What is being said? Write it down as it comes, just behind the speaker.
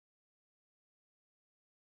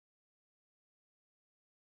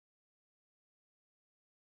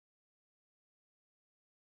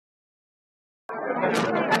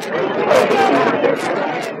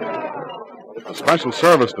The Special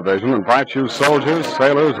Service Division invites you soldiers,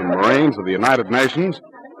 sailors, and Marines of the United Nations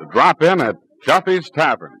to drop in at Duffy's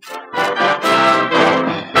Tavern.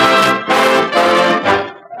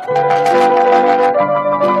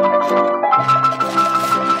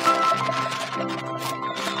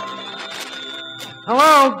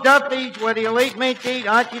 Hello, Duffy's, where the elite meet to eat.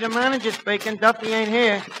 Archie, the manager, speaking. Duffy ain't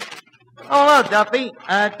here. Oh, hello, Duffy.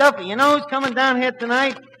 Duffy, you know who's coming down here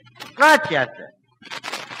tonight? Rochester.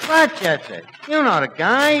 Rochester. You know the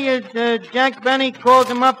guy. Jack Benny calls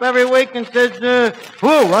him up every week and says,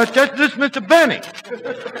 hello, Rochester, this is Mr. Benny.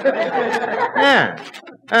 Yeah.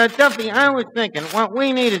 Duffy, I was thinking, what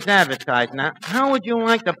we need is advertising. Now, how would you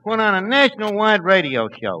like to put on a nationwide radio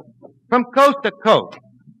show from coast to coast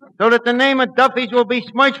so that the name of Duffy's will be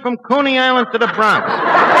smudged from Coney Island to the Bronx?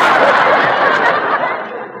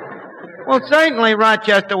 Well, certainly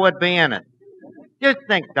Rochester would be in it. Just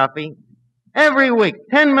think, Duffy. Every week,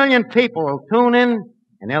 10 million people will tune in,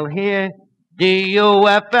 and they'll hear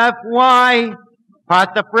D-U-F-F-Y,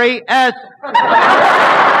 apostrophe S.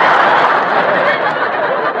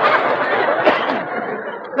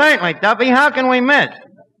 Certainly, Duffy. How can we miss?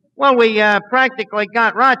 Well, we practically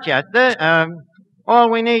got Rochester. All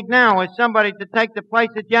we need now is somebody to take the place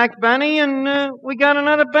of Jack Benny, and we got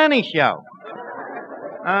another Benny show.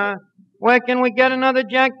 Where can we get another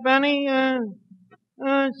Jack Benny?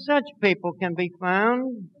 Such people can be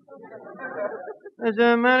found. As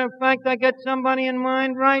a matter of fact, I got somebody in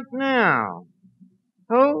mind right now.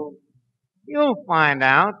 Who? You'll find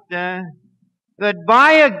out.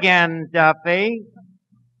 Goodbye again, Duffy.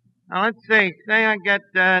 Now, let's see. Say I get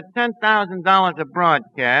 $10,000 a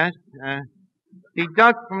broadcast.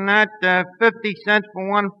 Deduct from that 50 cents for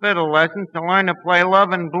one fiddle lesson to learn to play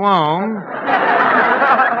Love and Bloom.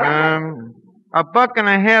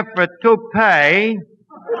 $1.50 for a toupee.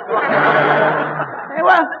 Hey,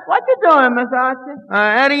 what you doing, Miss Archie?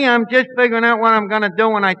 Eddie, I'm just figuring out what I'm going to do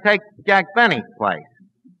when I take Jack Benny's place.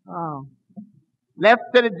 Oh. Left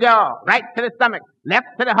to the jaw, right to the stomach, left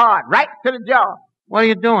to the heart, right to the jaw. What are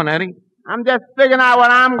you doing, Eddie? I'm just figuring out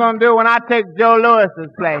what I'm going to do when I take Joe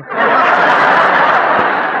Lewis's place.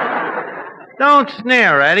 Don't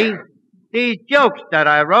sneer, Eddie. These jokes that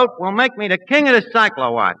I wrote will make me the king of the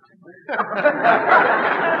cyclowatts.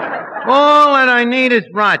 All that I need is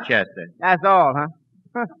Rochester. That's all, huh?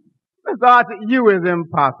 Miss Archie, you is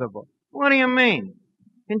impossible. What do you mean?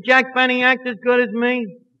 Can Jack Benny act as good as me?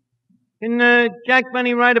 Can Jack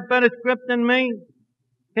Benny write a better script than me?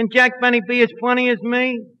 Can Jack Benny be as funny as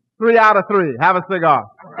me? 3 out of 3. Have a cigar.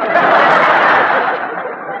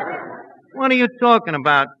 What are you talking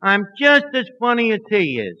about? I'm just as funny as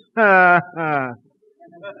he is.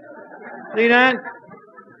 See that?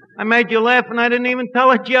 I made you laugh and I didn't even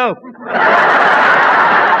tell a joke.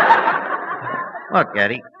 Look,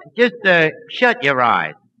 Eddie, just shut your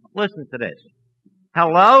eyes. Listen to this.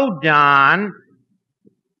 Hello, Don.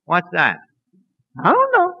 What's that? I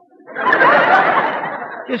don't know.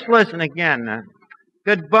 Just listen again.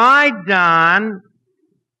 Goodbye, Don.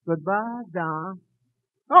 Goodbye, Don.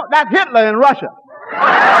 Oh, that's Hitler in Russia.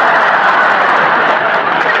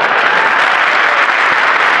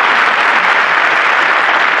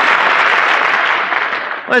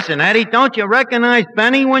 Listen, Eddie, don't you recognize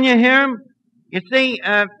Benny when you hear him? You see,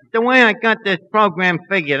 the way I got this program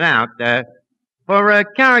figured out, for a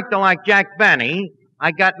character like Jack Benny,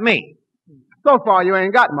 I got me. So far, you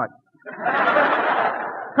ain't got much.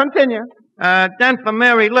 Continue. Then for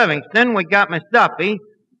Mary Livingston, we got Miss Duffy.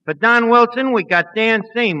 For Don Wilson, we got Dan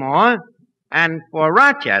Seymour. And for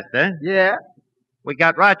Rochester... Yeah? We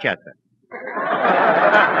got Rochester.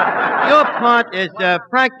 Your part is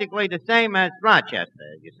practically the same as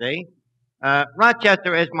Rochester, you see.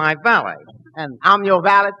 Rochester is my valet. And I'm your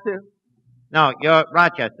valet, too? No, you're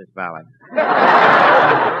Rochester's valet.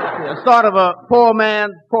 You're sort of a poor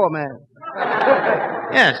man's poor man.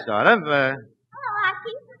 Yes, sort of. Hello,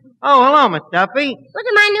 Archie. Oh, hello, Miss Duffy. Look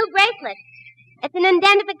at my new bracelet. It's an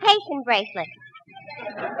identification bracelet.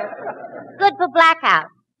 Good for blackout.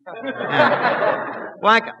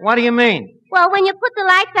 What do you mean? Well, when you put the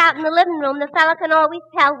lights out in the living room, the fella can always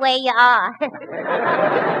tell where you are.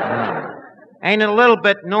 Ain't it a little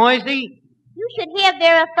bit noisy? You should hear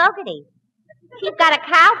Vera Fogarty. She's got a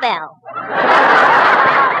cowbell.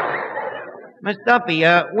 Miss Duffy,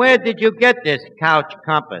 where did you get this couch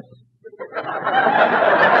compass?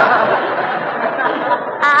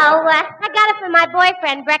 Oh, I got it from my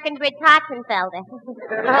boyfriend, Breckenridge Hotzenfelder.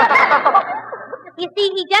 You see,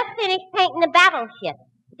 he just finished painting the battleship.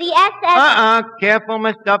 The SS... Careful,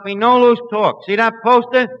 Miss Duffy. No loose talk. See that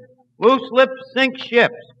poster? Loose lips sink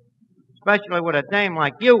ships. especially with a dame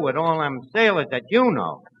like you with all them sailors that you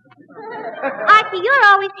know. Archie, you're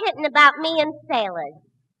always hitting about me and sailors.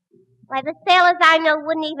 Why, the sailors I know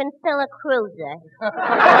wouldn't even fill a cruiser.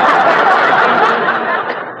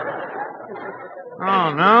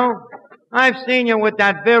 Oh, no? I've seen you with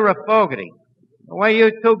that Vera Fogarty. The way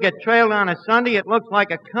you two get trailed on a Sunday, it looks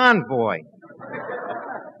like a convoy.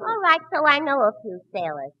 All right, so I know a few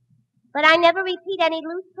sailors. But I never repeat any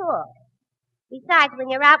loose talk. Besides, when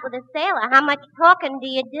you're out with a sailor, how much talking do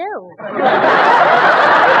you do?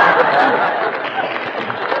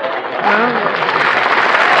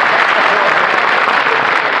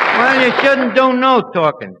 Well, you shouldn't do no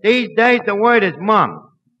talking. These days, the word is mum.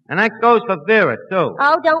 And that goes for Vera, too.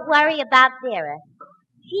 Oh, don't worry about Vera.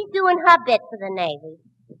 She's doing her bit for the Navy.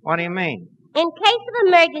 What do you mean? In case of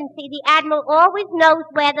emergency, the Admiral always knows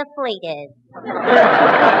where the fleet is.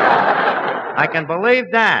 I can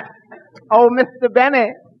believe that. Oh, Mr.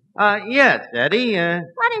 Benny. Yes, Eddie.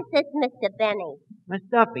 What is this, Mr. Benny? Miss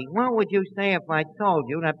Duffy, what would you say if I told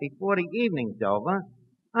you that before the evening's over,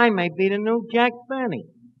 I may be the new Jack Benny?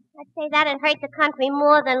 I'd say that'd hurt the country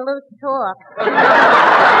more than loose talk.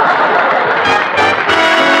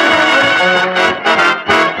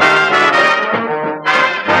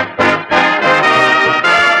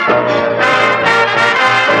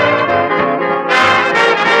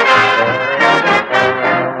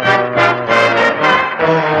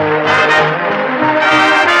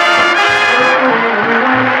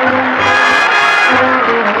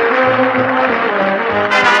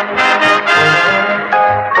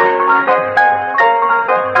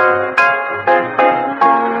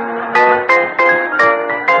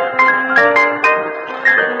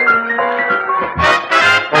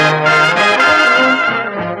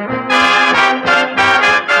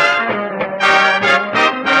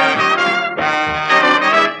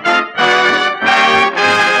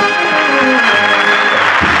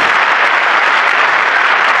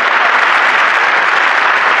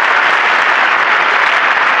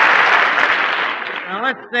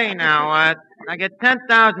 I get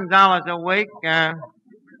 $10,000 a week.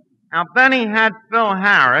 Now, Benny had Phil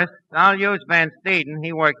Harris. I'll use Van Steeden.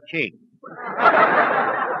 He worked cheap.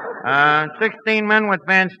 16 men with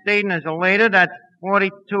Van Steeden as a leader. That's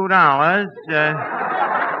 $42.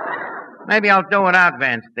 Maybe I'll do without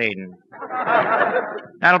Van Steeden.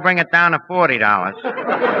 That'll bring it down to $40.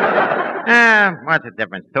 What's the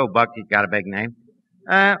difference? $2. He's got a big name.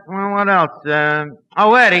 Well, what else?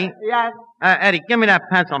 Eddie. Yes? Eddie, give me that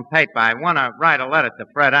pencil and paper. I want to write a letter to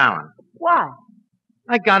Fred Allen. Why?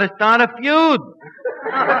 I got to start a feud.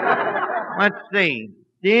 Let's see.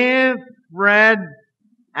 Dear Fred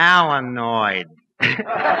Allenoid.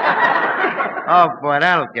 Oh, boy,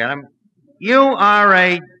 that'll get him.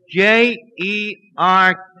 U-R-A-J-E-R-K.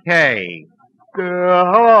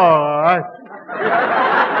 Hello.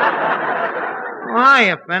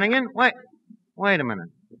 Hiya, Finnegan. Wait a minute.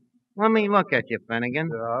 Let me look at you, Finnegan.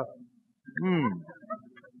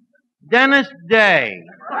 Dennis Day.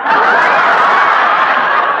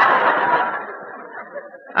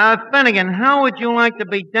 Finnegan, how would you like to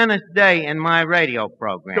be Dennis Day in my radio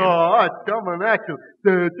program? Oh, it's coming at you.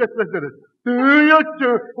 Just listen to this.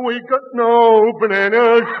 We got no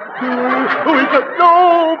bananas. We got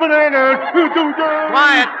no bananas.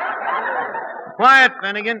 Quiet,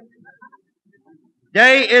 Finnegan.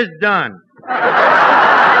 Day is done.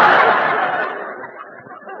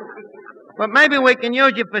 But maybe we can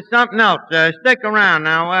use you for something else. Stick around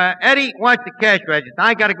now. Eddie, watch the cash register.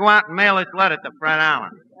 I got to go out and mail this letter to Fred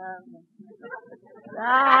Allen.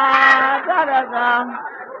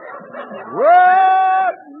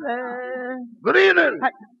 Good evening.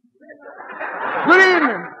 Good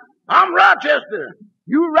evening. I'm Rochester.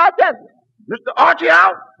 You Rochester? Mr. Archie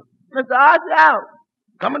out? Mr. Archie out.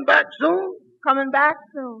 Coming back soon? Coming back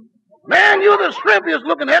soon. Man, you're the shrimpiest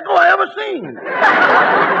looking echo I ever seen.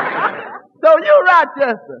 So you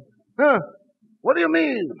Rochester? Huh? What do you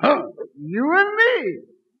mean, huh? You and me.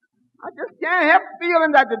 I just can't help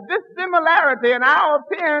feeling that the dissimilarity in our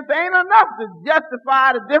appearance ain't enough to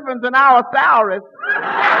justify the difference in our salaries.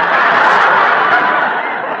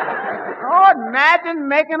 Oh, imagine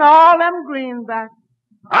making all them greenbacks.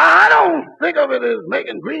 I don't think of it as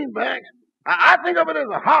making greenbacks. I think of it as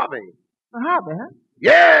a hobby. A hobby, huh?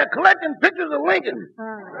 Yeah, collecting pictures of Lincoln.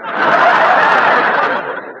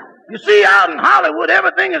 You see, out in Hollywood,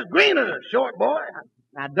 everything is greener, short boy.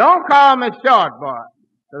 Now, don't call me short, boy.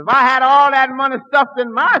 'Cause if I had all that money stuffed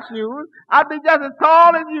in my shoes, I'd be just as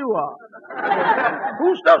tall as you are.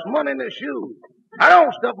 Who stuffs money in their shoes? I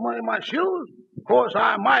don't stuff money in my shoes. Of course,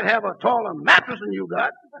 I might have a taller mattress than you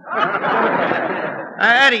got.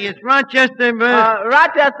 Eddie, it's Rochester.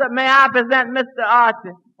 Rochester, may I present Mr. Archie?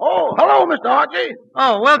 Oh, hello, Mr. Archie.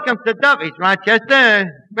 Oh, welcome to Duffy's,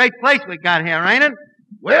 Rochester. Great place we got here, ain't it?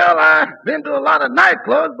 Well, I've been to a lot of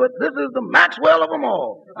nightclubs, but this is the Maxwell of them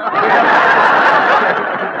all.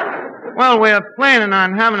 Well, we're planning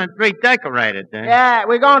on having it redecorated. Yeah,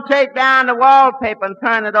 we're going to take down the wallpaper and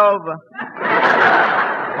turn it over.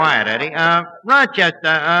 Quiet, Eddie.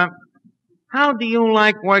 Rochester, how do you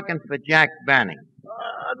like working for Jack Benny?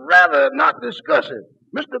 I'd rather not discuss it.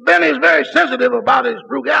 Mr. Benny is very sensitive about his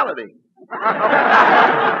frugality.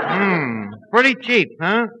 Pretty cheap,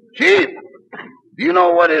 huh? Cheap? Do you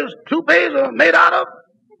know what his toupees are made out of?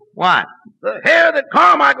 What? The hair that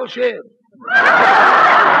Carmichael sheds.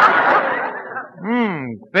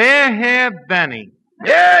 Bare hair Benny.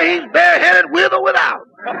 Yeah, he's bareheaded with or without.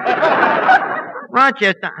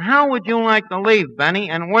 Rochester, how would you like to leave Benny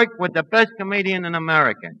and work with the best comedian in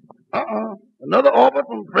America? Another offer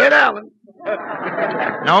from Fred Allen.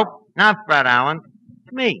 Nope, not Fred Allen.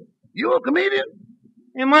 It's me. You a comedian?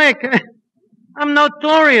 Am I I'm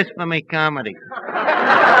notorious for me comedy.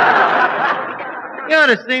 You ought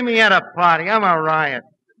to see me at a party. I'm a riot.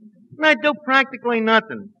 And I do practically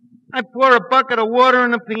nothing. I pour a bucket of water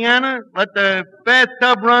in the piano, let the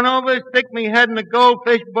bathtub run over, stick me head in the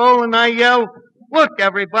goldfish bowl, and I yell, "Look,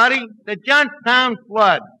 everybody, the Johnstown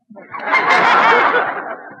flood."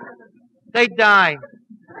 They die.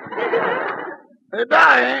 They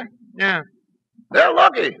die, eh? Yeah. They're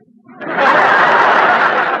lucky.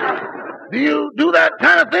 Do you do that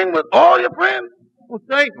kind of thing with all your friends? Well,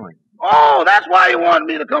 certainly. Oh, that's why you wanted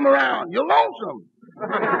me to come around. You're lonesome.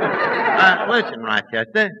 Listen,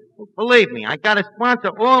 Rochester, believe me, I got a sponsor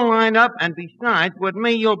all lined up, and besides, with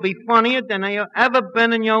me, you'll be funnier than you've ever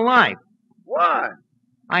been in your life. Why?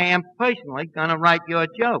 I am personally gonna write your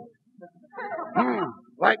jokes.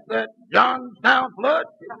 Like that Johnstown flood?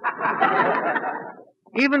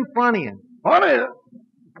 Even funnier. Funnier?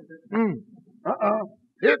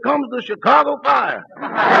 Here comes the Chicago fire.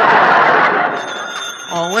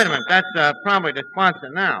 Oh, wait a minute. That's probably the sponsor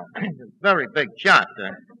now. Very big shot.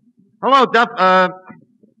 Hello, Duff.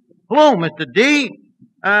 Hello, Mr. D.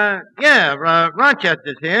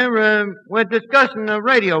 Rochester's here. We're discussing a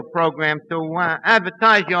radio program to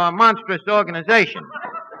advertise your monstrous organization.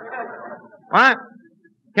 What?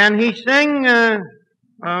 Can he sing?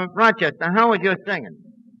 Rochester, how was your singing?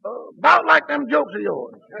 About like them jokes of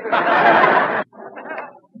yours.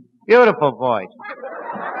 Beautiful voice.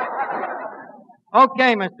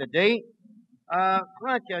 Okay, Mr. D.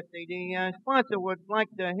 Rochester, the sponsor would like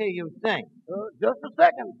to hear you sing. Just a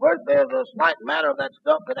second. First, there's a slight matter of that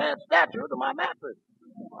stuff that adds stature to my mattress.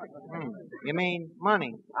 You mean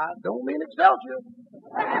money? I don't mean Excelsior.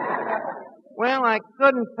 Well, I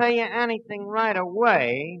couldn't pay you anything right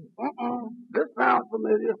away. This sounds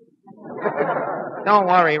familiar. Don't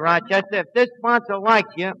worry, Rochester. If this sponsor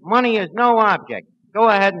likes you, money is no object. Go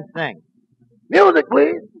ahead and sing. Music,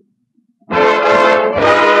 please.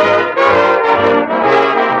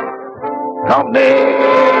 Company,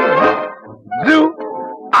 zoo,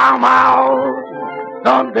 I'm out.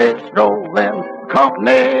 Sunday strolling,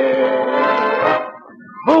 company.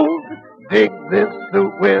 Booze, dig this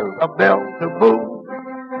suit with a belt to boot.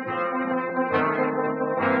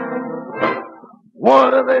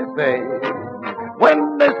 What do they say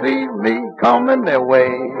when they see me coming their way?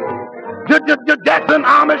 Jackson,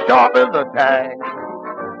 I'm as sharp as a tack,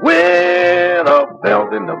 with a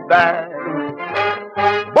belt in the back.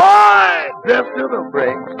 Boy, dressed to the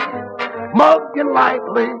brakes, mugging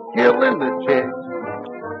lightly, killing the chicks.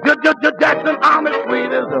 Jackson, I'm as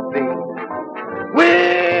sweet as a bee,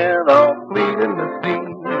 with a fleet in the sea.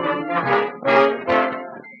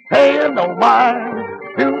 Paying no mind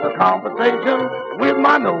to the conversation with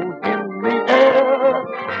my nose in the air.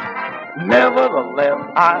 Nevertheless,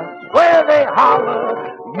 I swear they holler,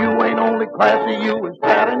 you ain't only classy, you is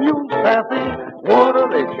fat and you sassy. What do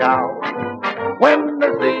they shout when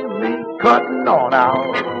they see me cutting on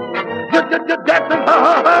out? Jackson,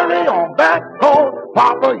 hurry on back, cause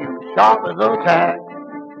Papa, you sharp as a tack,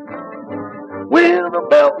 with a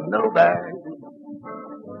belt in the bag,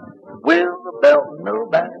 with a belt in the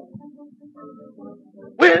bag,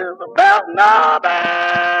 with a belt in the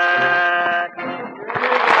bag.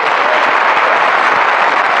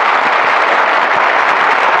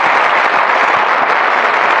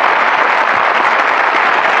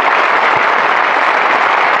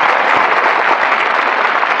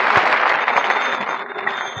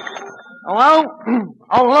 Hello?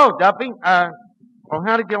 Oh, hello, Duffy. Well,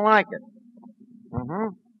 how did you like it?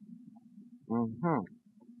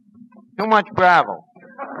 Too much gravel.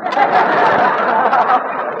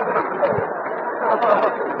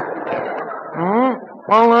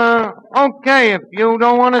 Well, okay, if you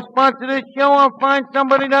don't want to sponsor this show, I'll find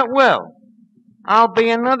somebody that will. I'll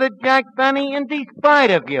be another Jack Benny in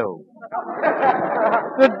despite of you.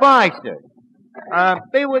 Goodbye, sir.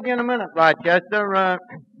 Be with you in a minute, Rochester.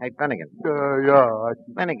 Hey, Finnegan.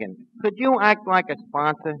 Finnegan, could you act like a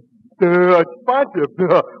sponsor? Sponsor?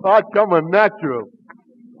 I come a natural.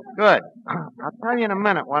 Good. I'll tell you in a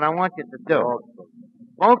minute what I want you to do.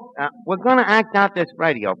 Folks, we're going to act out this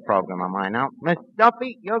radio program of mine now. Miss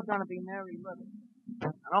Duffy, you're going to be Mary Living.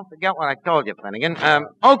 Don't forget what I told you, Finnegan.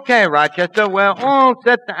 Okay, Rochester, we're all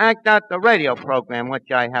set to act out the radio program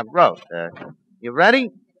which I have wrote. You ready?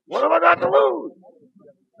 What have I got to lose?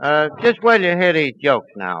 Just wait till you hear these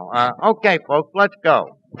jokes now. Okay, folks, let's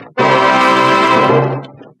go.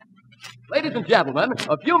 Ladies and gentlemen,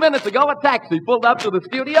 a few minutes ago a taxi pulled up to the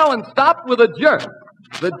studio and stopped with a jerk.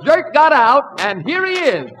 The jerk got out, and here he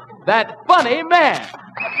is, that funny man.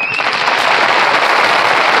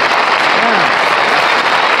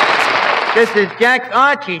 This is Jack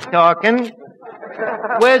Archie talking.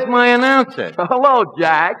 Where's my announcer? Hello,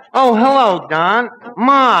 Jack. Oh, hello, Don.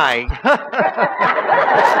 My.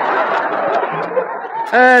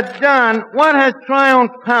 Don, what has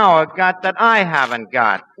Triumph Power got that I haven't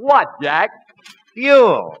got? What, Jack?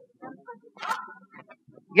 Fuel.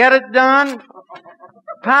 Get it, Don?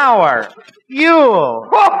 Power. Fuel.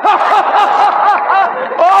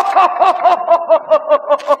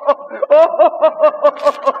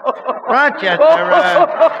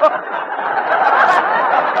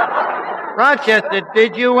 Rochester,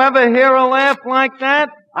 did you ever hear a laugh like that?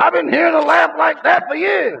 I've been hearing a laugh like that for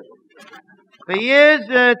years. For years,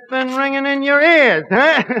 it's been ringing in your ears,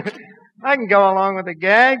 huh? I can go along with the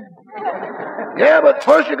gag. Yeah, but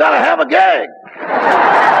first you gotta have a gag.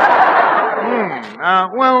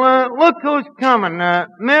 Well, look who's coming.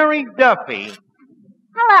 Mary Duffy.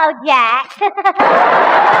 Hello, Jack.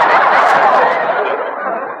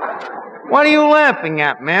 What are you laughing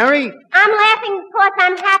at, Mary? I'm laughing because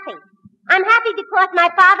I'm happy. I'm happy because my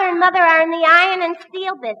father and mother are in the iron and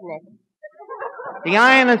steel business. The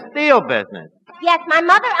iron and steel business? Yes, my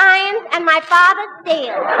mother irons and my father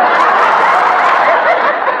steals.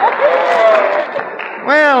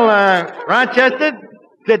 Well, Rochester,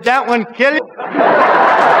 did that one kill you?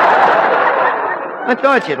 I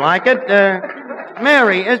thought you'd like it.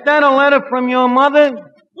 Mary, is that a letter from your mother?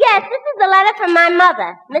 Yes, this is a letter from my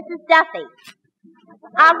mother, Mrs. Duffy.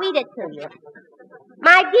 I'll read it to you.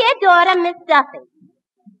 My dear daughter, Miss Duffy,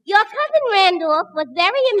 your cousin Randolph was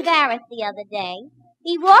very embarrassed the other day.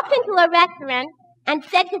 He walked into a restaurant and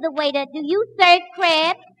said to the waiter, "Do you serve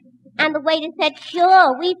crabs?" And the waiter said,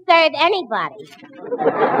 "Sure, we serve anybody."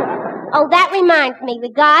 Oh, that reminds me.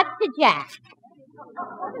 Regards to Jack.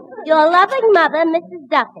 Your loving mother, Mrs.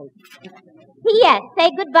 Duffy. P.S. Say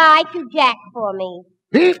goodbye to Jack for me.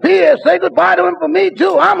 P.S. Say goodbye to him for me,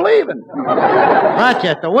 too. I'm leaving.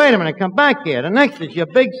 Rochester, wait a minute. Come back here. The next is your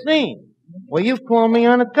big scene. Well, you call me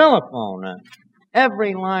on the telephone.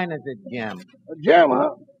 Every line is a gem. A gem,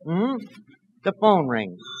 huh? The phone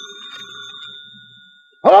rings.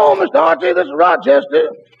 Hello, Mr. Archie. This is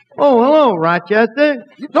Rochester. Oh, hello, Rochester.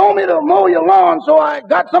 You told me to mow your lawn, so I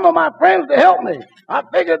got some of my friends to help me. I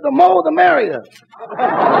figured the more, the merrier.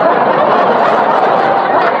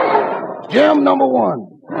 Gem number one.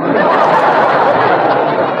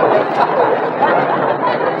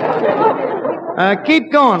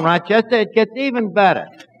 Keep going, Rochester. It gets even better.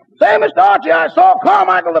 Say, Mr. Archie, I saw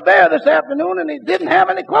Carmichael the Bear this afternoon, and he didn't have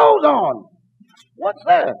any clothes on. What's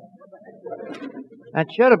that? That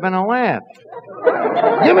should have been a laugh.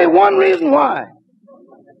 Give me one reason why.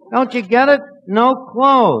 Don't you get it? No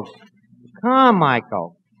clothes.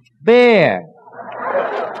 Carmichael. Bear.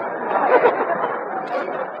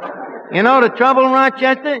 You know the trouble,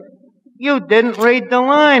 Rochester? You didn't read the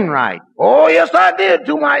line right. Oh, yes, I did,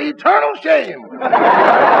 to my eternal shame.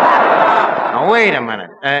 Now, wait a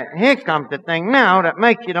minute. Here comes the thing now that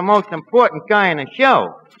makes you the most important guy in the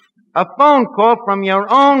show. A phone call from your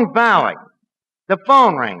own valley. The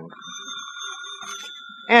phone rings.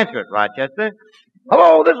 Answer it, Rochester.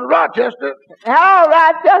 Hello, this is Rochester. Hello,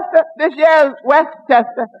 Rochester. This here's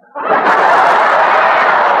Westchester.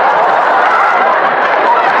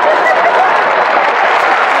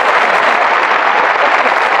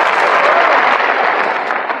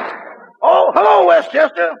 Oh, hello,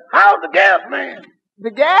 Westchester. How's the gas man?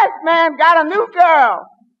 The gas man got a new girl.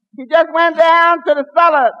 He just went down to the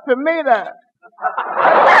cellar to meet her.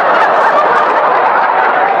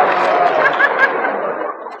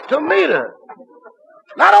 To meet her.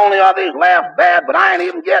 Not only are these laughs bad, but I ain't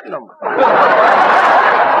even getting them.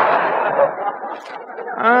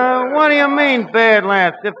 What do you mean, bad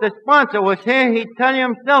laughs? If the sponsor was here, he'd tell you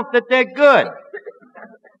himself that they're good.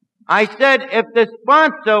 I said if the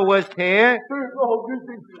sponsor was here...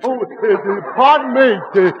 Pardon me.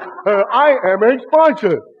 I am a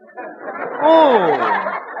sponsor. Oh,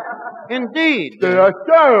 indeed.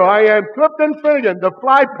 Sir, I am Clifton Finnegan, the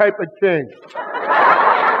flypaper king.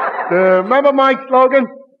 Remember my slogan?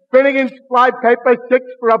 Finnegan's flypaper, 6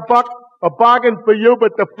 for a buck, a bargain for you,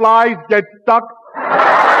 but the flies get stuck.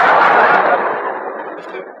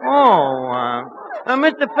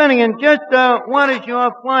 Mr. Finnegan, just what is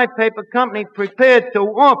your flypaper company prepared to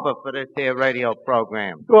offer for this here radio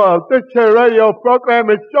program? Well, this here radio program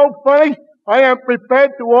is so funny, I am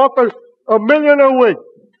prepared to offer $1 million a week.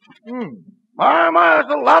 My,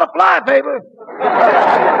 that's a lot of flypaper.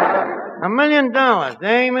 $1 million,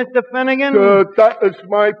 eh, Mr. Finnegan? That is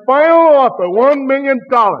my final offer, $1 million.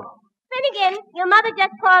 Finnegan, your mother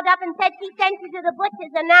just called up and said she sent you to the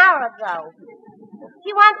butcher's an hour ago.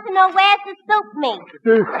 She wants to know where's the soup meat.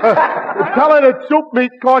 Tell her that soup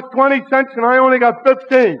meat costs 20 cents and I only got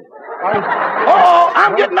 15.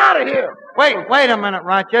 I'm getting out of here. Wait a minute,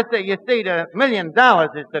 Rochester. You see, the $1 million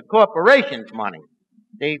is the corporation's money.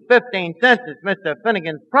 The 15 cents is Mr.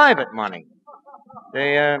 Finnegan's private money.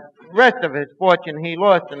 The rest of his fortune he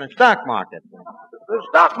lost in the stock market. The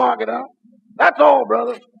stock market, huh? That's all,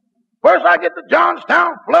 brother. First I get the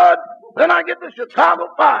Johnstown flood, then I get the Chicago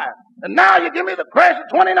fire. And now you give me the crash of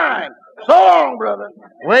 29. So long, brother.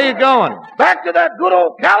 Where you going? Back to that good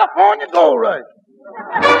old California gold rush.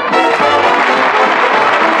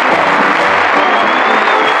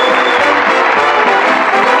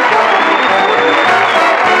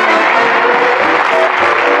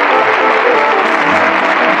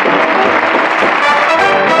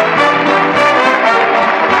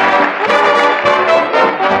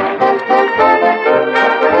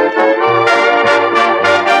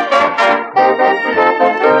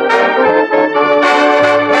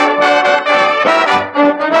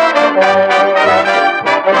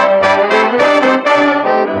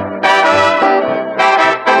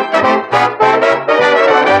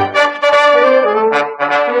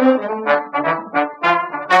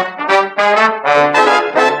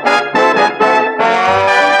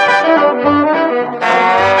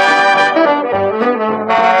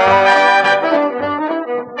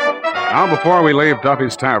 Before we leave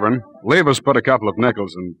Duffy's Tavern, Levis put a couple of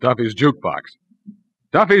nickels in Duffy's jukebox.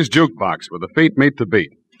 Duffy's jukebox, where the feet meet the beat.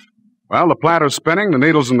 Well, the platter's spinning, the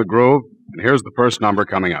needle's in the groove, and here's the first number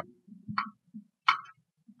coming up.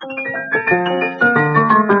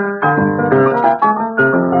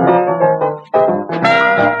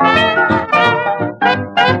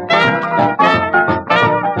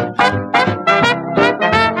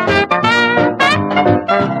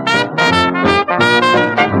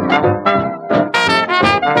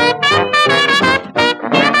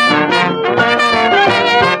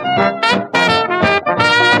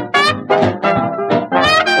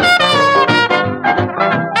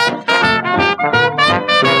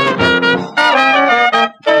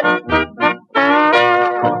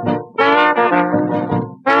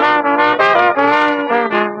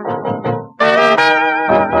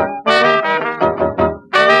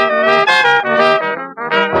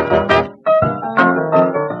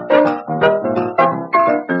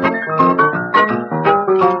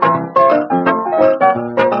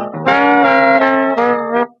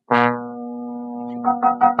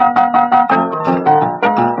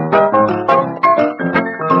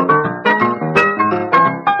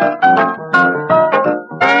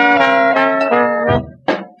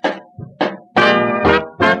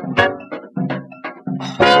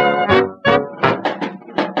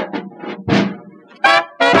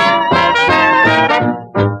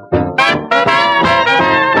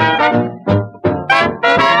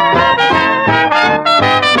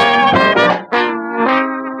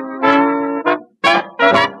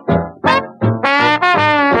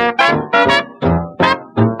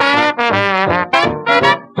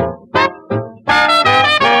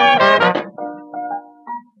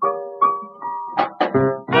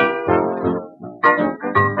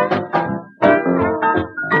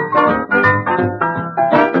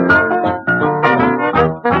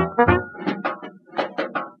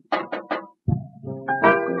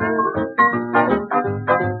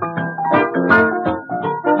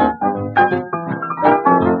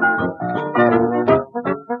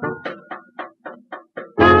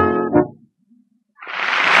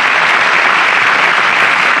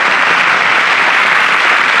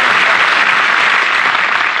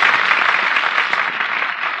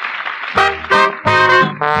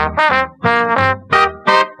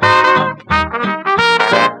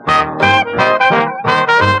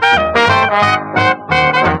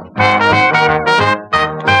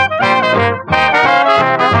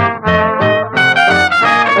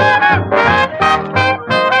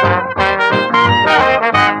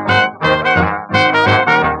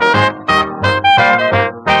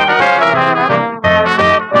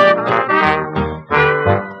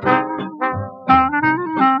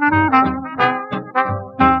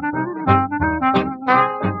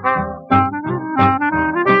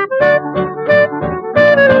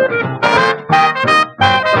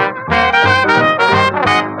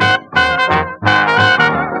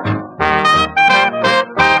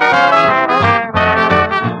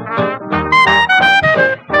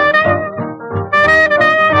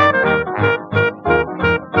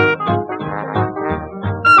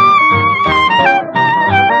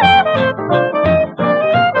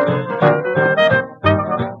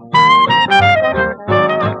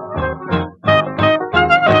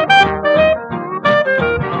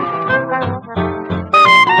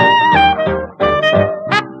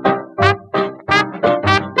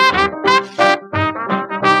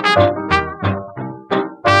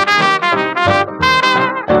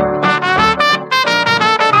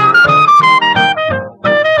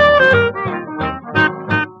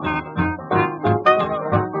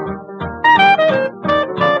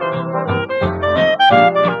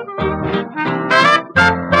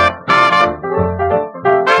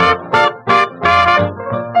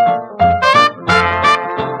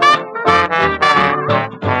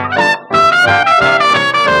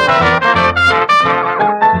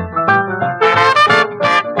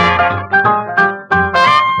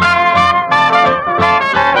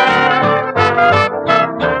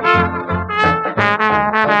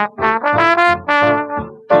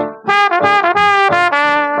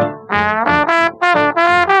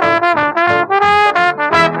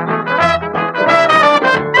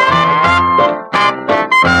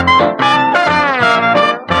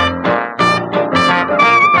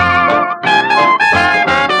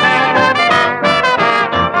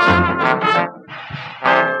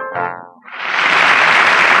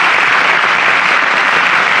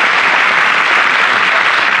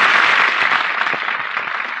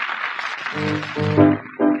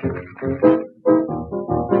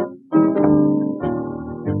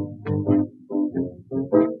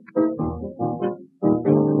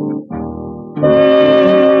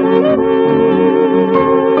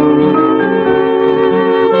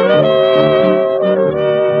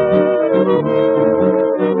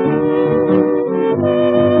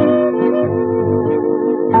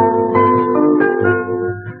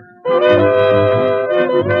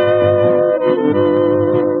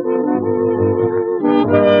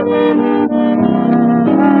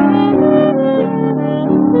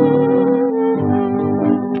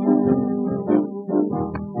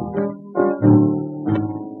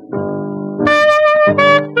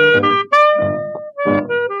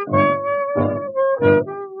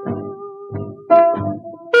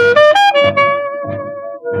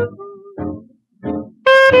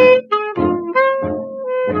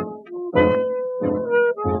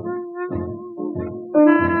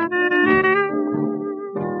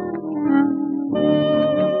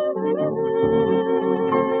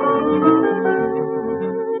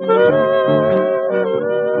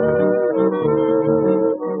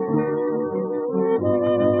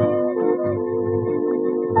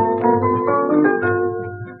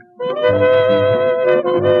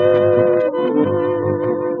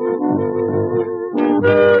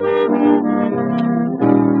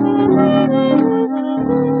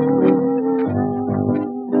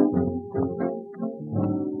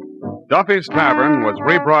 Duffy's Tavern was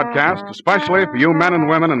rebroadcast especially for you men and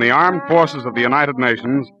women in the armed forces of the United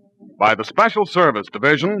Nations by the Special Service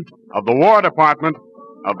Division of the War Department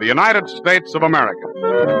of the United States of America.